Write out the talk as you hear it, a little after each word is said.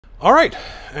All right,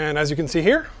 and as you can see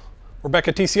here, we're back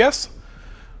at TCS.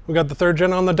 We got the 3rd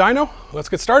gen on the dyno. Let's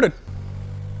get started.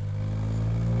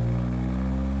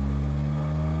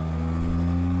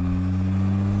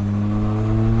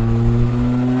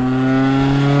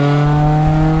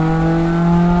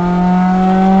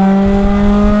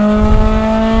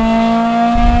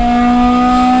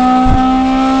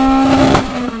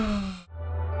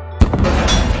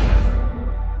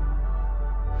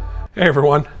 Hey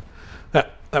everyone,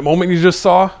 that moment you just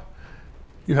saw,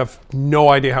 you have no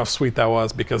idea how sweet that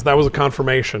was, because that was a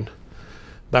confirmation.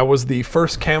 That was the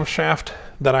first camshaft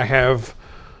that I have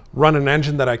run an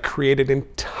engine that I created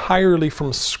entirely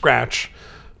from scratch,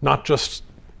 not just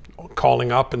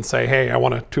calling up and say, hey, I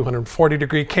want a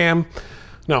 240-degree cam.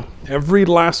 No, every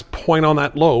last point on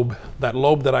that lobe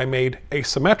that I made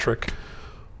asymmetric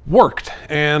worked,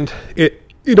 and it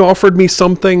offered me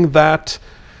something that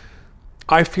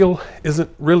I feel isn't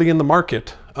really in the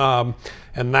market,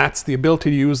 and that's the ability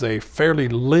to use a fairly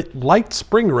light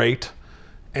spring rate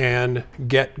and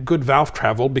get good valve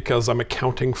travel, because I'm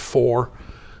accounting for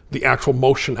the actual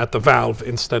motion at the valve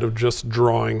instead of just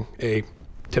drawing a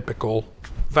typical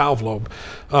valve lobe.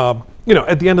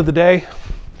 At the end of the day,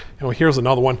 here's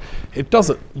another one. It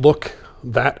doesn't look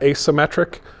that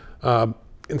asymmetric.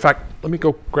 In fact, let me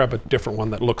go grab a different one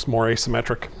that looks more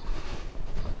asymmetric.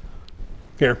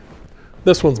 Here.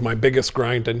 This one's my biggest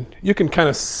grind, and you can kind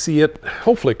of see it.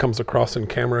 Hopefully it comes across in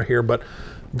camera here, but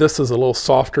this is a little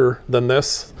softer than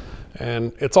this,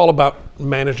 and it's all about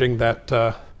managing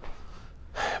that,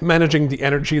 managing the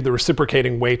energy, the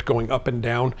reciprocating weight going up and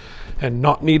down, and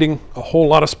not needing a whole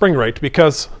lot of spring rate,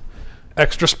 because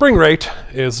extra spring rate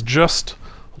is just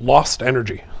lost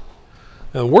energy.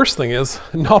 And the worst thing is,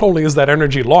 not only is that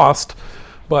energy lost,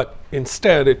 but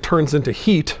instead it turns into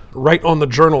heat right on the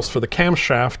journals for the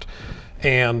camshaft,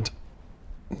 and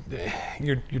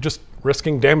you're just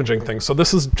risking damaging things. So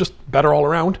this is just better all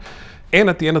around. And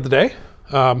at the end of the day,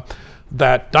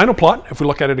 that dyno plot, if we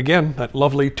look at it again, that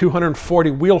lovely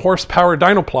 240 wheel horsepower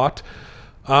dyno plot,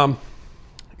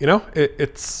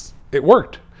 it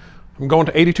worked. I'm going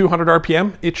to 8,200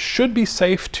 RPM. It should be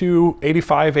safe to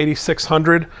 85,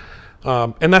 8,600,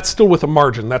 and that's still with a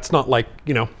margin. That's not like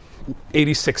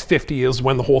 8,650 is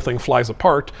when the whole thing flies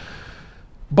apart.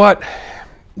 But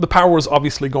the power was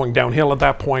obviously going downhill at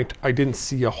that point. I didn't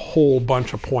see a whole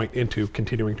bunch of point into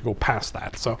continuing to go past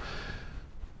that. So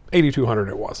 8,200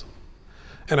 it was.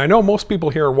 And I know most people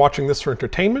here are watching this for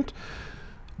entertainment,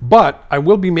 but I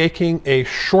will be making a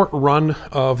short run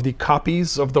of the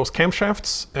copies of those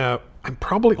camshafts. I'm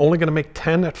probably only going to make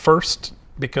 10 at first,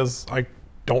 because I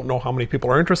don't know how many people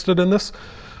are interested in this.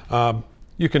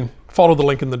 You can follow the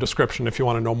link in the description if you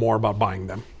want to know more about buying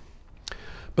them.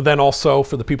 But then also,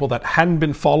 for the people that hadn't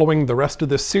been following the rest of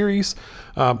this series,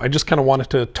 I just kind of wanted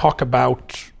to talk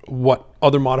about what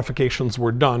other modifications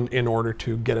were done in order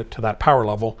to get it to that power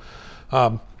level.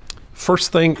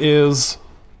 First thing is,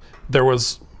 there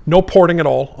was no porting at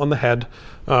all on the head,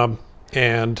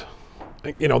 and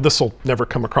this will never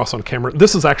come across on camera.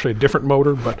 This is actually a different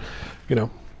motor, but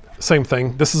same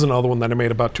thing. This is another one that I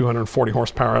made about 240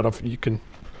 horsepower out of.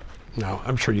 No,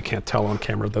 I'm sure you can't tell on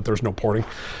camera that there's no porting.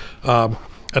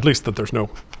 At least that there's no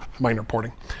minor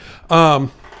porting.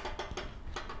 And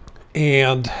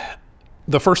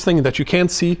the first thing that you can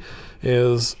see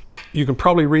is, you can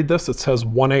probably read this, it says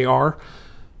 1AR.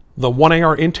 The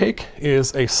 1AR intake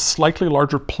is a slightly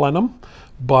larger plenum,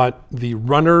 but the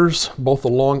runners, both the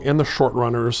long and the short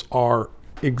runners, are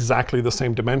exactly the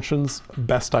same dimensions,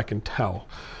 best I can tell.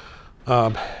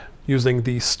 Using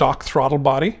the stock throttle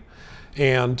body.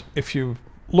 And if you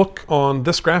look on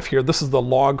this graph here, this is the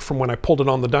log from when I pulled it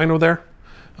on the dyno there.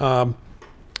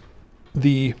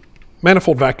 The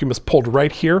manifold vacuum is pulled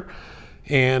right here,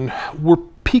 and we're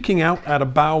peaking out at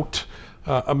about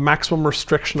a maximum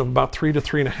restriction of about 3 to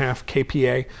 3.5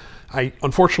 kPa. I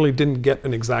unfortunately didn't get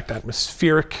an exact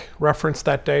atmospheric reference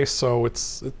that day, so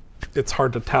it's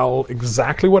hard to tell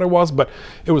exactly what it was, but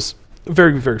it was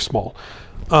very, very small.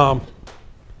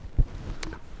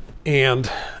 And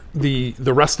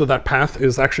the rest of that path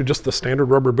is actually just the standard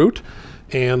rubber boot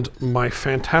and my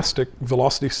fantastic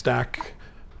velocity stack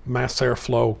mass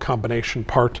airflow combination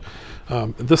part.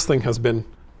 This thing has been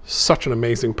such an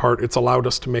amazing part. It's allowed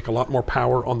us to make a lot more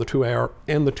power on the 2AR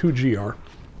and the 2GR.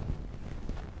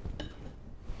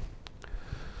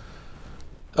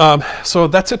 So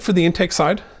that's it for the intake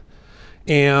side.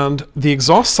 And the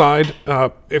exhaust side,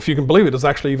 if you can believe it, is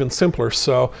actually even simpler.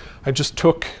 So I just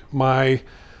took my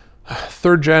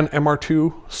 3rd gen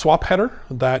MR2 swap header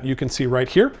that you can see right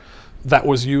here. That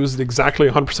was used exactly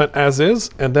 100% as is,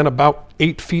 and then about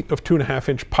 8 feet of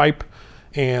 2.5-inch pipe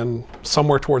and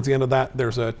somewhere towards the end of that,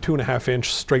 there's a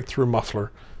 2.5-inch straight through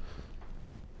muffler.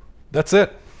 That's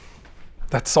it.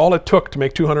 That's all it took to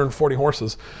make 240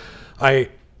 horses. I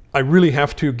really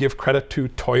have to give credit to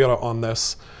Toyota on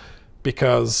this,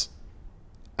 because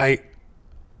I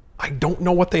don't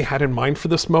know what they had in mind for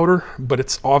this motor, but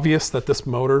it's obvious that this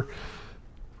motor,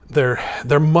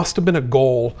 there must have been a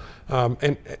goal.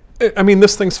 And I mean,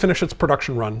 this thing's finished its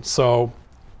production run, so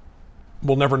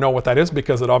we'll never know what that is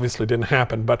because it obviously didn't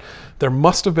happen, but there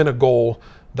must have been a goal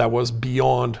that was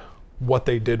beyond what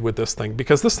they did with this thing,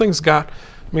 because this thing's got,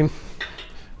 I mean,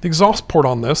 the exhaust port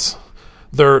on this,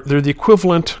 they're the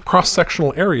equivalent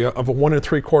cross-sectional area of a 1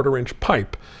 3/4 inch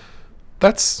pipe.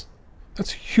 That's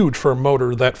huge for a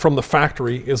motor that from the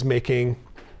factory is making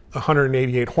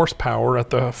 188 horsepower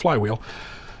at the flywheel.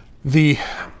 The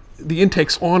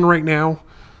intake's on right now.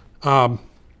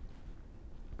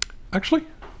 Actually,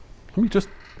 let me just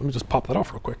pop that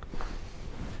off real quick.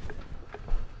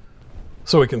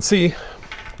 So we can see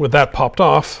with that popped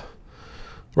off,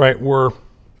 right, we're a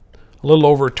little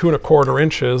over 2 1/4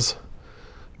 inches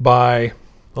by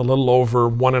a little over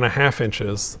 1.5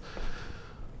 inches.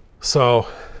 So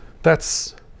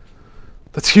that's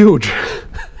huge.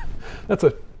 That's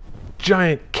a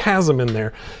giant chasm in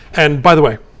there. And by the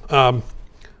way, I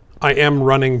am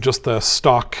running just the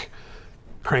stock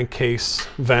crankcase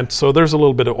vent, so there's a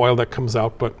little bit of oil that comes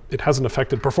out, but it hasn't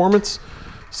affected performance,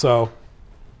 so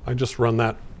I just run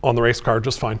that on the race car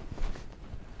just fine.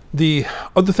 The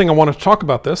other thing I wanted to talk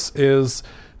about this is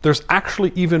there's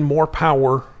actually even more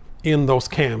power in those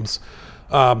cams.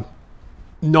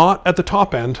 Not at the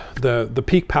top end. The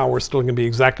peak power is still going to be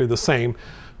exactly the same,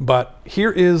 but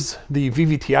here is the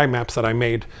VVT-i maps that I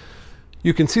made.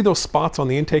 You can see those spots on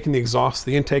the intake and the exhaust.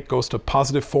 The intake goes to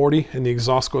 +40 and the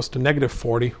exhaust goes to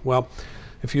 -40. Well,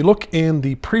 if you look in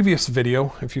the previous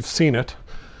video, if you've seen it,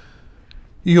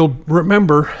 you'll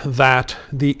remember that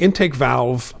the intake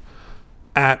valve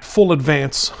at full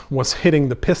advance was hitting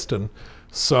the piston.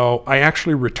 So I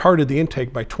actually retarded the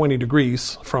intake by 20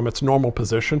 degrees from its normal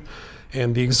position.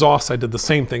 And the exhaust, I did the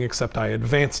same thing, except I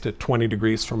advanced it 20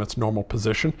 degrees from its normal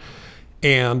position.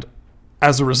 And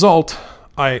as a result,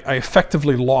 I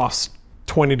effectively lost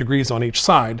 20 degrees on each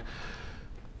side.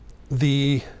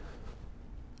 The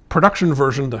production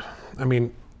version, I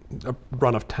mean, a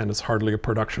run of 10 is hardly a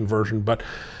production version, but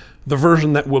the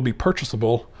version that will be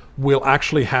purchasable will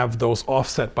actually have those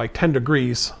offset by 10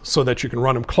 degrees so that you can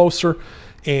run them closer,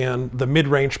 and the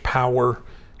mid-range power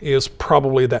is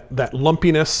probably that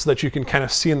lumpiness that you can kind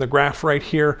of see in the graph right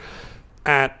here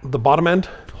at the bottom end.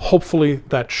 Hopefully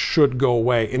that should go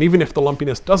away. And even if the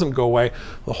lumpiness doesn't go away,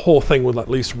 the whole thing will at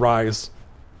least rise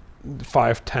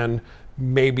 5, 10,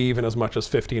 maybe even as much as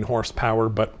 15 horsepower,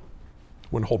 but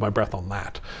wouldn't hold my breath on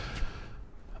that.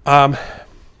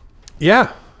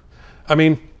 Yeah, I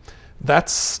mean,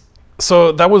 that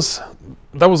was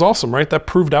awesome, right? That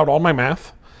proved out all my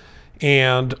math.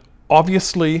 And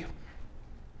obviously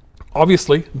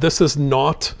this is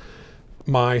not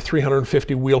my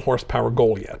 350 wheel horsepower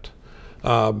goal yet.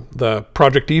 The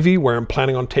Project EV, where I'm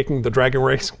planning on taking the drag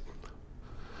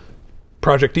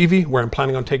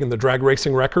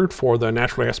racing record for the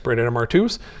naturally aspirated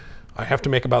MR2s, I have to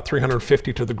make about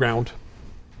 350 to the ground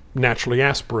naturally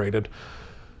aspirated.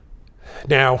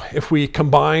 Now, if we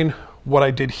combine what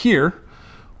I did here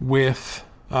with,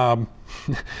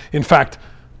 in fact,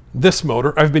 this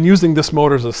motor, I've been using this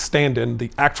motor as a stand-in. The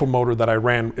actual motor that I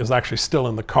ran is actually still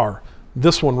in the car.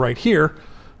 This one right here,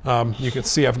 you can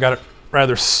see I've got it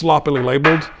rather sloppily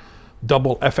labeled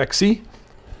double FXE.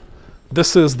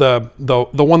 This is the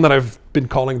one that I've been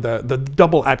calling the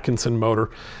double Atkinson motor.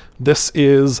 This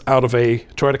is out of a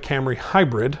Toyota Camry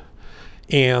hybrid,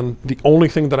 and the only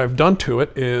thing that I've done to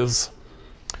it is,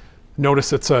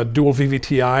 notice it's a dual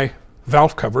VVT-i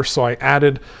valve cover. So I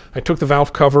took the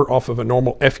valve cover off of a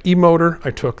normal FE motor.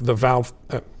 I took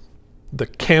the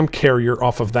cam carrier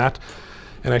off of that,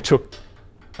 and I took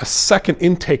a second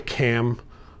intake cam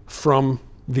from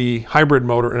the hybrid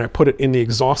motor and I put it in the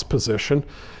exhaust position.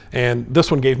 And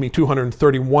this one gave me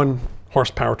 231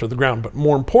 horsepower to the ground. But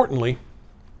more importantly,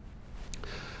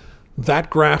 that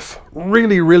graph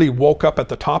really woke up at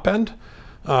the top end.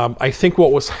 I think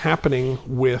what was happening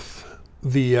with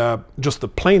just the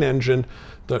plain engine,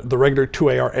 the regular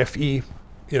 2AR-FE,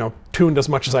 tuned as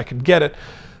much as I could get it,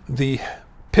 the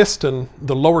piston,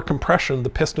 the lower compression, the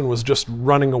piston was just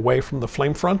running away from the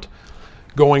flame front.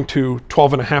 Going to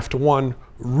 12.5 to 1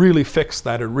 really fixed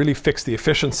that. It really fixed the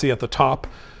efficiency at the top.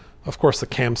 Of course, the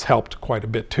cams helped quite a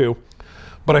bit too.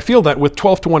 But I feel that with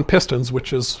 12 to 1 pistons,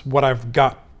 which is what I've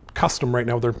got custom right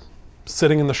now, they're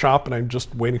sitting in the shop and I'm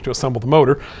just waiting to assemble the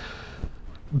motor.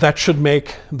 That should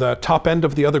make the top end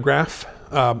of the other graph,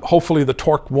 hopefully the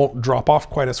torque won't drop off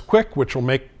quite as quick, which will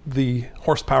make the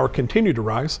horsepower continue to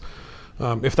rise.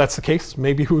 If that's the case,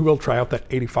 maybe we will try out that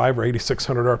 85 or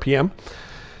 8600 RPM.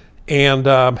 And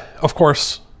of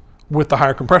course, with the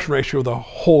higher compression ratio, the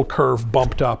whole curve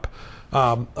bumped up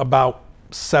about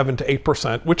 7 to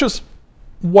 8%, which is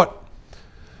what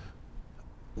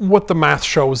the math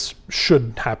shows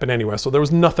should happen anyway. So there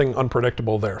was nothing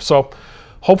unpredictable there. So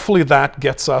hopefully that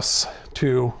gets us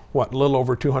to what, a little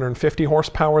over 250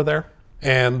 horsepower there.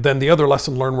 And then the other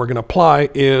lesson learned we're going to apply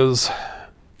is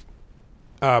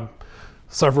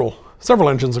several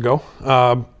engines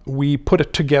ago, we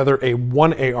put together a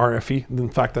 1AR-FE. In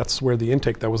fact, that's where the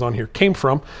intake that was on here came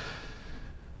from.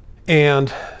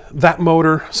 And that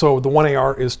motor, so the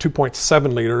 1AR is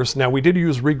 2.7 liters. Now we did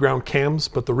use reground cams,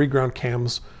 but the reground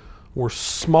cams were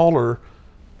smaller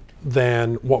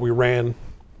than what we ran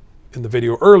in the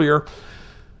video earlier.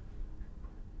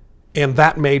 And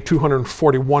that made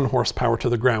 241 horsepower to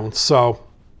the ground. So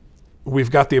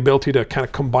we've got the ability to kind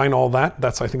of combine all that.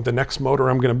 That's, I think, the next motor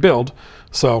I'm going to build.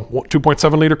 So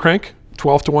 2.7 liter crank,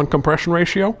 12:1 compression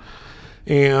ratio,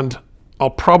 and I'll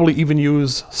probably even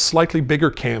use slightly bigger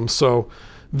cams. So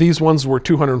these ones were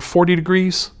 240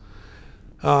 degrees.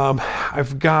 I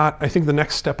think the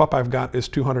next step up I've got is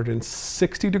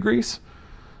 260 degrees.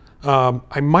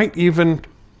 I might even,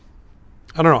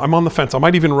 I don't know, I'm on the fence. I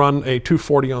might even run a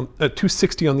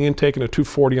 260 on the intake and a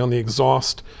 240 on the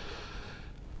exhaust.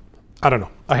 I don't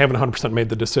know. I haven't 100% made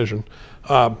the decision.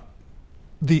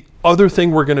 The other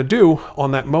thing we're going to do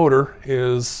on that motor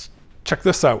is check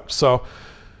this out. So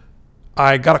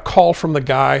I got a call from the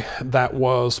guy that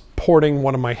was porting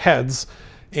one of my heads,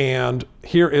 and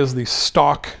here is the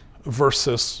stock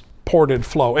versus ported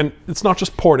flow. And it's not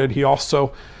just ported, he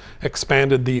also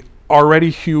expanded the already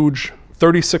huge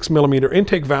 36 millimeter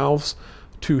intake valves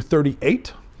to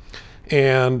 38.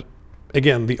 And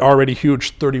again, the already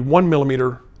huge 31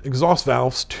 millimeter exhaust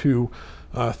valves to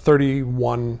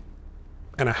 31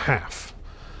 and a half.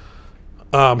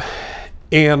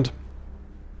 And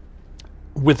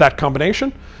with that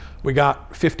combination, we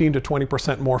got 15 to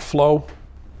 20% more flow,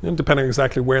 and depending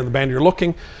exactly where in the band you're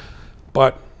looking,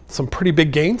 but some pretty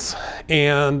big gains.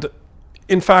 And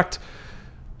in fact,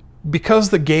 because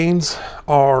the gains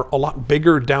are a lot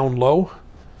bigger down low,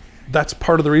 that's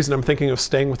part of the reason I'm thinking of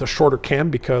staying with a shorter cam,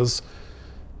 because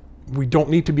we don't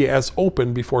need to be as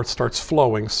open before it starts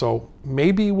flowing. So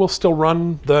maybe we'll still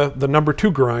run the number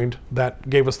 2 grind that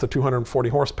gave us the 240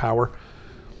 horsepower.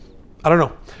 I don't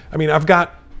know. I mean, I've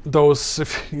got those,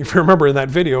 if you remember in that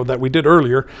video that we did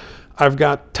earlier, I've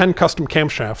got 10 custom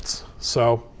camshafts.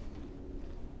 So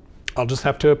I'll just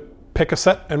have to pick a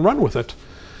set and run with it.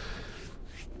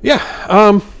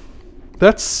 Yeah,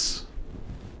 that's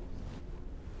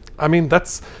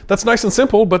nice and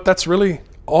simple, but that's really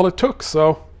all it took.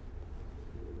 So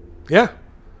yeah,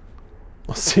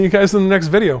 I'll see you guys in the next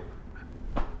video.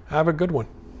 Have a good one.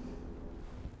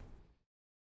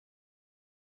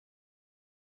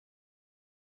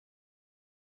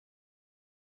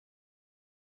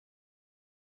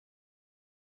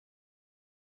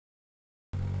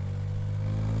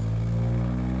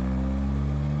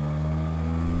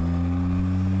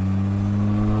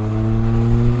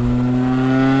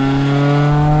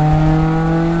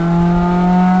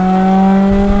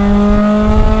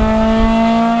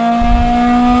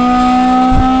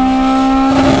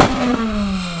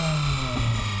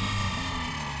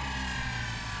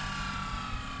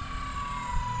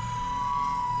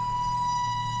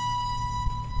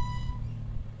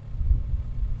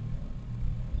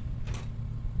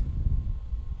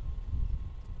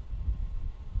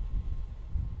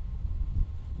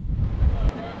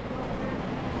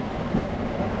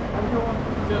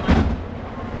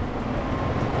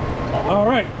 All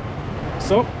right,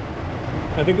 so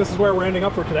I think this is where we're ending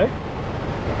up for today.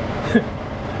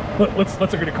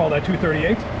 Let's agree to call that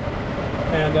 238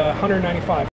 and 195.